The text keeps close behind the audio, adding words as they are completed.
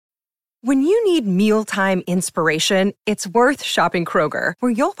When you need mealtime inspiration, it's worth shopping Kroger,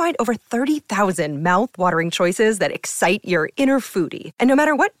 where you'll find over 30,000 mouth-watering choices that excite your inner foodie. And no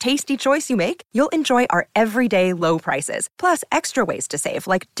matter what tasty choice you make, you'll enjoy our everyday low prices, plus extra ways to save,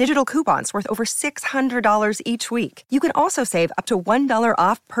 like digital coupons worth over $600 each week. You can also save up to $1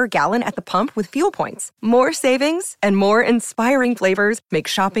 off per gallon at the pump with fuel points. More savings and more inspiring flavors make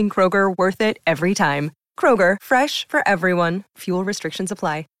shopping Kroger worth it every time. Kroger, fresh for everyone. Fuel restrictions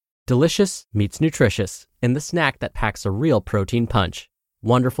apply. Delicious meets nutritious in the snack that packs a real protein punch.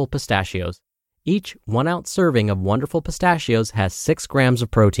 Wonderful Pistachios. Each 1-ounce serving of Wonderful Pistachios has 6 grams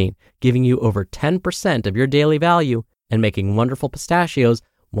of protein, giving you over 10% of your daily value and making Wonderful Pistachios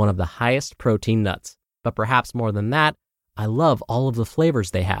one of the highest protein nuts. But perhaps more than that, I love all of the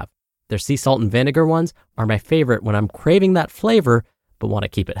flavors they have. Their sea salt and vinegar ones are my favorite when I'm craving that flavor but want to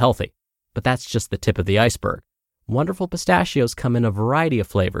keep it healthy. But that's just the tip of the iceberg. Wonderful Pistachios come in a variety of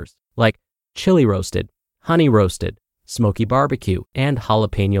flavors, like chili roasted, honey roasted, smoky barbecue, and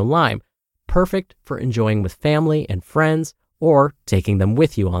jalapeno lime, perfect for enjoying with family and friends or taking them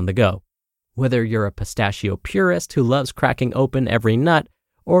with you on the go. Whether you're a pistachio purist who loves cracking open every nut,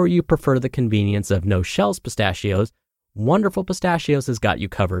 or you prefer the convenience of no-shells pistachios, Wonderful Pistachios has got you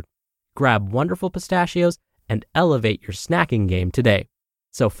covered. Grab Wonderful Pistachios and elevate your snacking game today.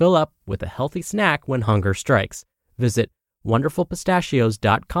 So fill up with a healthy snack when hunger strikes. Visit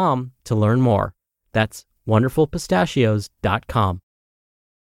wonderfulpistachios.com to learn more. That's wonderfulpistachios.com.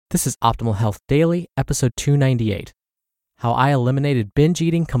 This is Optimal Health Daily, episode 298. How I Eliminated Binge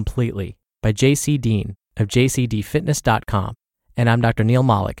Eating Completely by JC Dean of jcdfitness.com. And I'm Dr. Neil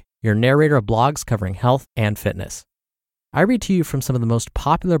Malik, your narrator of blogs covering health and fitness. I read to you from some of the most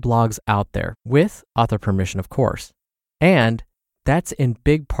popular blogs out there, with author permission, of course. And that's in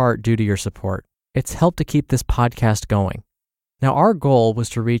big part due to your support. It's helped to keep this podcast going. Now, our goal was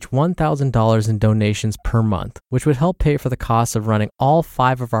to reach $1,000 in donations per month, which would help pay for the cost of running all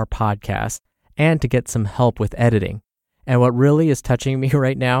 5 of our podcasts and to get some help with editing. And what really is touching me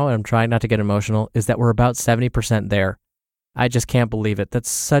right now, and I'm trying not to get emotional, is that we're about 70% there. I just can't believe it.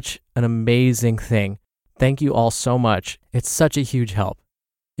 That's such an amazing thing. Thank you all so much. It's such a huge help.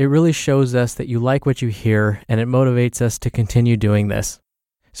 It really shows us that you like what you hear, and it motivates us to continue doing this.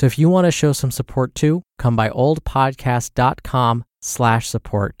 So if you want to show some support too, come by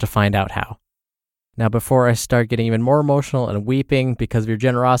oldpodcast.com/support to find out how. Now, before I start getting even more emotional and weeping because of your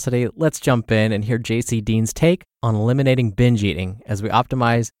generosity, let's jump in and hear JC Dean's take on eliminating binge eating as we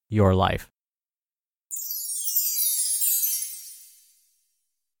optimize your life.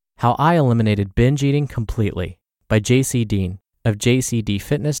 How I Eliminated Binge Eating Completely by JC Dean of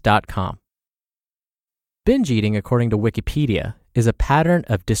jcdfitness.com. Binge eating, according to Wikipedia, is a pattern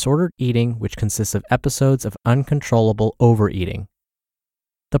of disordered eating which consists of episodes of uncontrollable overeating.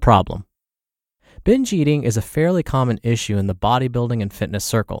 The problem. Binge eating is a fairly common issue in the bodybuilding and fitness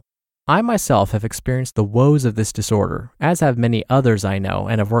circle. I myself have experienced the woes of this disorder, as have many others I know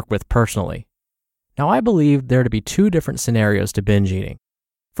and have worked with personally. Now, I believe there to be 2 different scenarios to binge eating.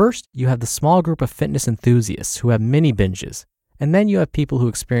 First, you have the small group of fitness enthusiasts who have mini binges, and then you have people who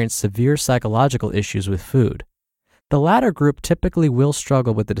experience severe psychological issues with food. The latter group typically will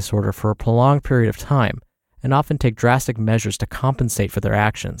struggle with the disorder for a prolonged period of time and often take drastic measures to compensate for their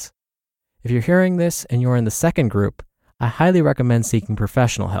actions. If you're hearing this and you're in the second group, I highly recommend seeking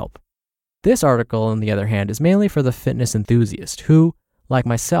professional help. This article, on the other hand, is mainly for the fitness enthusiast who, like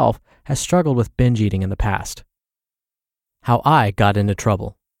myself, has struggled with binge eating in the past. How I got into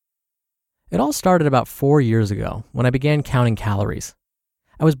trouble. It all started about 4 years ago when I began counting calories.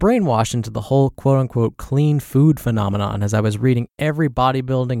 I was brainwashed into the whole quote-unquote clean food phenomenon as I was reading every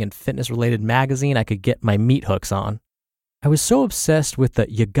bodybuilding and fitness-related magazine I could get my meat hooks on. I was so obsessed with the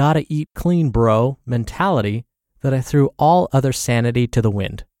 "you gotta eat clean, bro" mentality that I threw all other sanity to the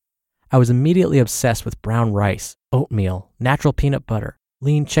wind. I was immediately obsessed with brown rice, oatmeal, natural peanut butter,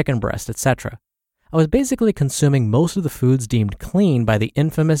 lean chicken breast, etc. I was basically consuming most of the foods deemed clean by the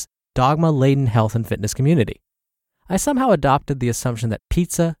infamous dogma-laden health and fitness community. I somehow adopted the assumption that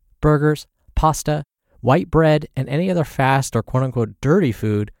pizza, burgers, pasta, white bread, and any other fast or quote-unquote dirty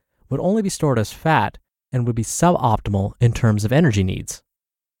food would only be stored as fat and would be suboptimal in terms of energy needs.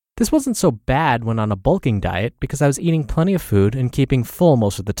 This wasn't so bad when on a bulking diet because I was eating plenty of food and keeping full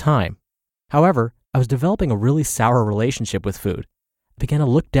most of the time. However, I was developing a really sour relationship with food. I began to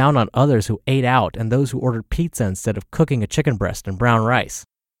look down on others who ate out and those who ordered pizza instead of cooking a chicken breast and brown rice.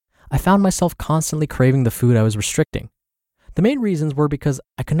 I found myself constantly craving the food I was restricting. The main reasons were because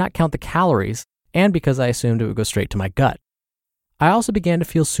I could not count the calories and because I assumed it would go straight to my gut. I also began to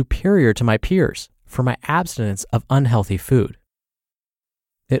feel superior to my peers for my abstinence of unhealthy food.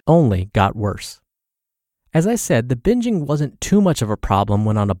 it only got worse. As I said, the binging wasn't too much of a problem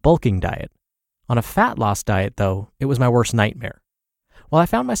when on a bulking diet. On a fat loss diet, though, it was my worst nightmare. While I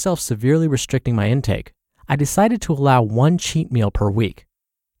found myself severely restricting my intake, I decided to allow one cheat meal per week.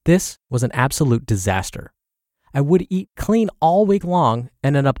 This was an absolute disaster. I would eat clean all week long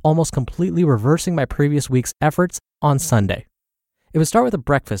and end up almost completely reversing my previous week's efforts on Sunday. It would start with a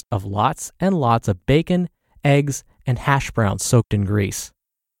breakfast of lots and lots of bacon, eggs, and hash browns soaked in grease.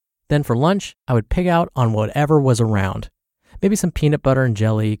 Then for lunch, I would pig out on whatever was around. Maybe some peanut butter and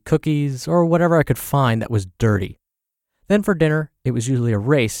jelly, cookies, or whatever I could find that was dirty. Then for dinner, it was usually a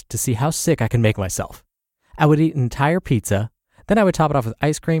race to see how sick I could make myself. I would eat an entire pizza, then I would top it off with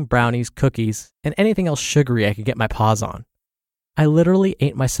ice cream, brownies, cookies, and anything else sugary I could get my paws on. I literally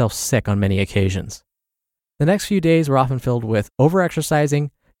ate myself sick on many occasions. The next few days were often filled with overexercising,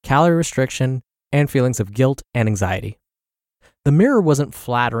 calorie restriction, and feelings of guilt and anxiety. The mirror wasn't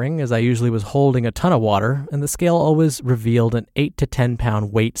flattering, as I usually was holding a ton of water, and the scale always revealed an 8 to 10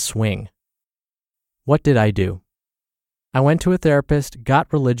 pound weight swing. What did I do? I went to a therapist,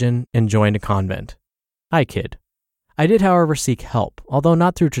 got religion, and joined a convent. I kid. I did, however, seek help, although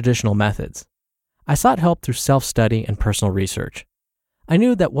not through traditional methods. I sought help through self-study and personal research. I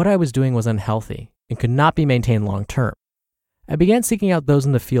knew that what I was doing was unhealthy and could not be maintained long-term. I began seeking out those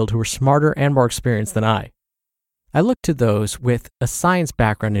in the field who were smarter and more experienced than I. I looked to those with a science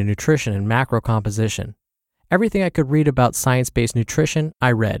background in nutrition and macro composition. Everything I could read about science-based nutrition,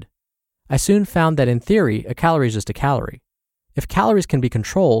 I read. I soon found that in theory, a calorie is just a calorie. If calories can be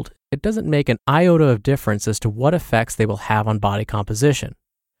controlled, it doesn't make an iota of difference as to what effects they will have on body composition.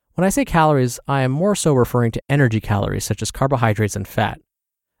 When I say calories, I am more so referring to energy calories such as carbohydrates and fat.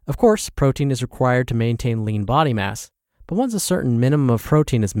 Of course, protein is required to maintain lean body mass, but once a certain minimum of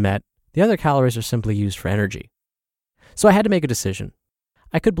protein is met, the other calories are simply used for energy. So I had to make a decision.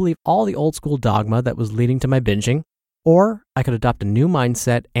 I could believe all the old school dogma that was leading to my binging, or I could adopt a new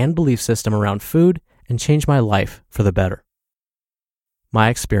mindset and belief system around food and change my life for the better. My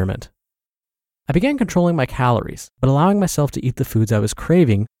experiment. I began controlling my calories, but allowing myself to eat the foods I was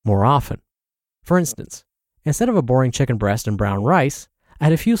craving more often. For instance, instead of a boring chicken breast and brown rice, I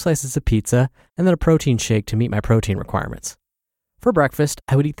had a few slices of pizza and then a protein shake to meet my protein requirements. For breakfast,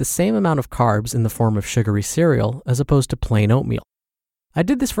 I would eat the same amount of carbs in the form of sugary cereal as opposed to plain oatmeal. I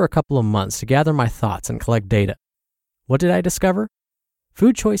did this for a couple of months to gather my thoughts and collect data. What did I discover?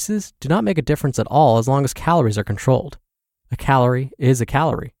 Food choices do not make a difference at all as long as calories are controlled. A calorie is a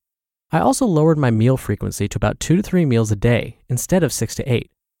calorie. I also lowered my meal frequency to about 2 to 3 meals a day instead of 6 to 8.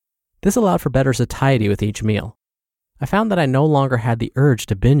 This allowed for better satiety with each meal. I found that I no longer had the urge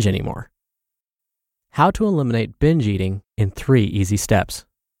to binge anymore. How to eliminate binge eating in 3 easy steps.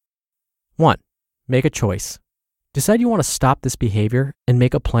 1. Make a choice. Decide you want to stop this behavior and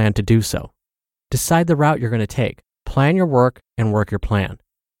make a plan to do so. Decide the route you're going to take. Plan your work and work your plan.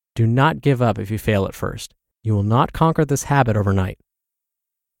 Do not give up if you fail at first. You will not conquer this habit overnight.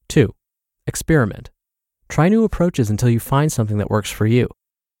 2. Experiment. Try new approaches until you find something that works for you.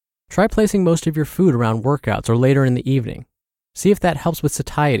 Try placing most of your food around workouts or later in the evening. See if that helps with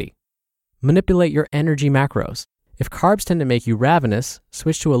satiety. Manipulate your energy macros. If carbs tend to make you ravenous,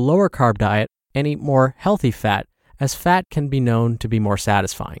 switch to a lower carb diet and eat more healthy fat, as fat can be known to be more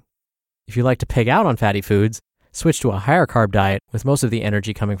satisfying. If you like to pig out on fatty foods, switch to a higher carb diet with most of the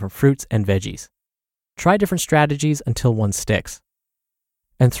energy coming from fruits and veggies. Try different strategies until one sticks.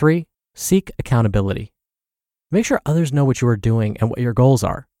 And 3, seek accountability. Make sure others know what you are doing and what your goals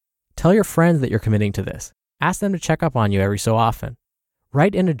are. Tell your friends that you're committing to this. Ask them to check up on you every so often.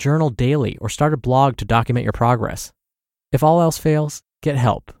 Write in a journal daily or start a blog to document your progress. If all else fails, get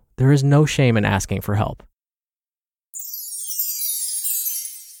help. There is no shame in asking for help.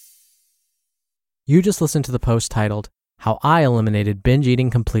 You just listened to the post titled, How I Eliminated Binge Eating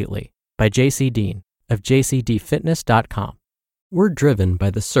Completely by JC Dean of jcdfitness.com. We're driven by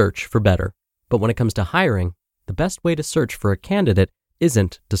the search for better, but when it comes to hiring, the best way to search for a candidate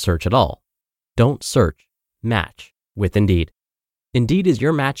isn't to search at all. Don't search, match with Indeed. Indeed is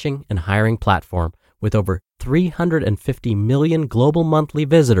your matching and hiring platform with over 350 million global monthly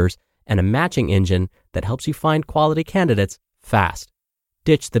visitors and a matching engine that helps you find quality candidates fast.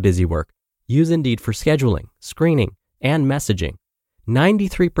 Ditch the busy work. Use Indeed for scheduling, screening, and messaging.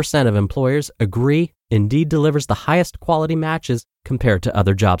 93% of employers agree Indeed delivers the highest quality matches compared to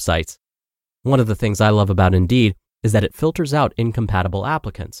other job sites. One of the things I love about Indeed is that it filters out incompatible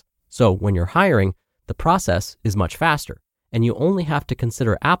applicants. So when you're hiring, the process is much faster, and you only have to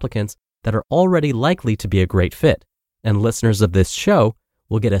consider applicants that are already likely to be a great fit. And listeners of this show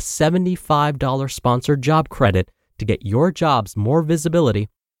will get a $75 sponsored job credit to get your jobs more visibility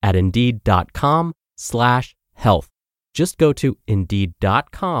at Indeed.com/health. Just go to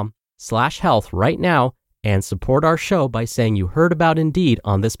Indeed.com/health right now and support our show by saying you heard about Indeed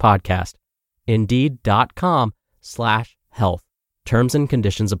on this podcast. Indeed.com/health. Terms and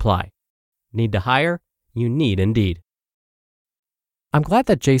conditions apply. Need to hire? You need Indeed. I'm glad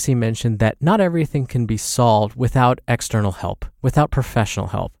that JC mentioned that not everything can be solved without external help, without professional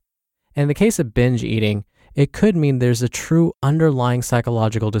help. In the case of binge eating, it could mean there's a true underlying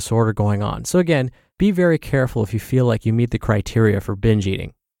psychological disorder going on. So again, be very careful if you feel like you meet the criteria for binge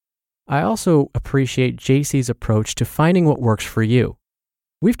eating. I also appreciate JC's approach to finding what works for you.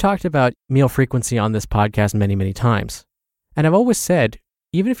 We've talked about meal frequency on this podcast many, many times. And I've always said,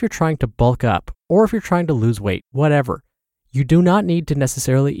 even if you're trying to bulk up or if you're trying to lose weight, whatever, you do not need to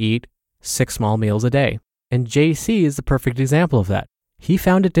necessarily eat 6 small meals a day. And JC is the perfect example of that. He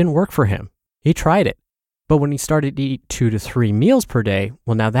found it didn't work for him. He tried it. But when he started to eat 2 to 3 meals per day,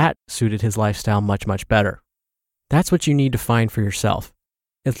 well, now that suited his lifestyle much, much better. That's what you need to find for yourself.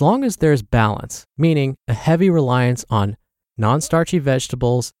 As long as there's balance, meaning a heavy reliance on non-starchy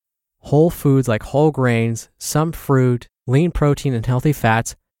vegetables, whole foods like whole grains, some fruit, lean protein, and healthy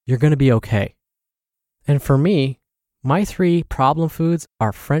fats, you're going to be okay. And for me, my 3 problem foods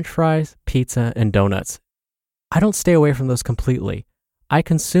are French fries, pizza, and donuts. I don't stay away from those completely. I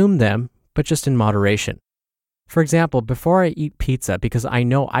consume them, but just in moderation. For example, before I eat pizza, because I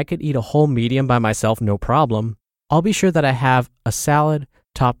know I could eat a whole medium by myself, no problem, I'll be sure that I have a salad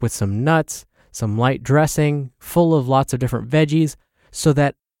topped with some nuts, some light dressing, full of lots of different veggies, so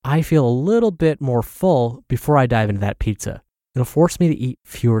that I feel a little bit more full before I dive into that pizza. It'll force me to eat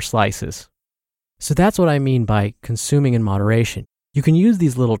fewer slices. So that's what I mean by consuming in moderation. You can use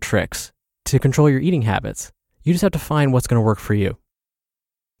these little tricks to control your eating habits. You just have to find what's going to work for you.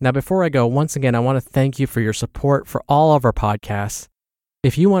 Now, before I go, once again, I want to thank you for your support for all of our podcasts.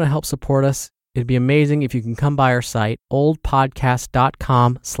 If you want to help support us, it'd be amazing if you can come by our site,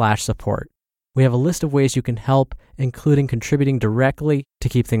 oldpodcast.com/support. We have a list of ways you can help, including contributing directly to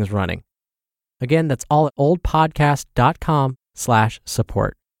keep things running. Again, that's all at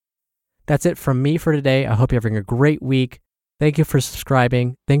oldpodcast.com/support. That's it from me for today. I hope you're having a great week. Thank you for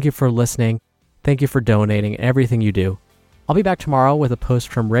subscribing. Thank you for listening. Thank you for donating and everything you do. I'll be back tomorrow with a post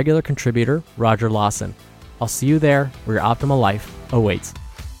from regular contributor Roger Lawson. I'll see you there where your optimal life awaits.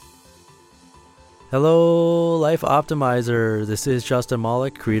 Hello, Life Optimizer. This is Justin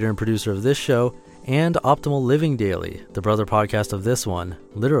Malik, creator and producer of this show and Optimal Living Daily, the brother podcast of this one.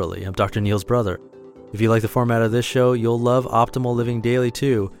 Literally, I'm Dr. Neil's brother. If you like the format of this show, you'll love Optimal Living Daily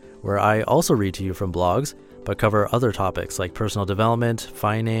too, where I also read to you from blogs, but cover other topics like personal development,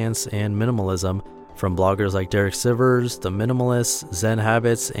 finance, and minimalism from bloggers like Derek Sivers, The Minimalists, Zen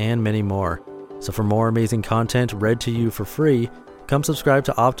Habits, and many more. So for more amazing content read to you for free, come subscribe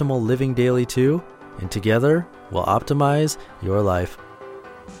to Optimal Living Daily too, and together we'll optimize your life.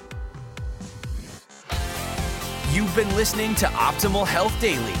 You've been listening to Optimal Health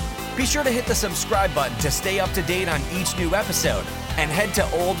Daily. Be sure to hit the subscribe button to stay up to date on each new episode, and head to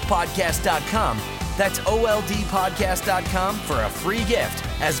oldpodcast.com. That's oldpodcast.com for a free gift,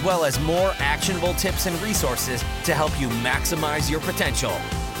 as well as more actionable tips and resources to help you maximize your potential.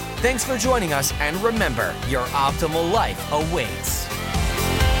 Thanks for joining us, and remember, your optimal life awaits.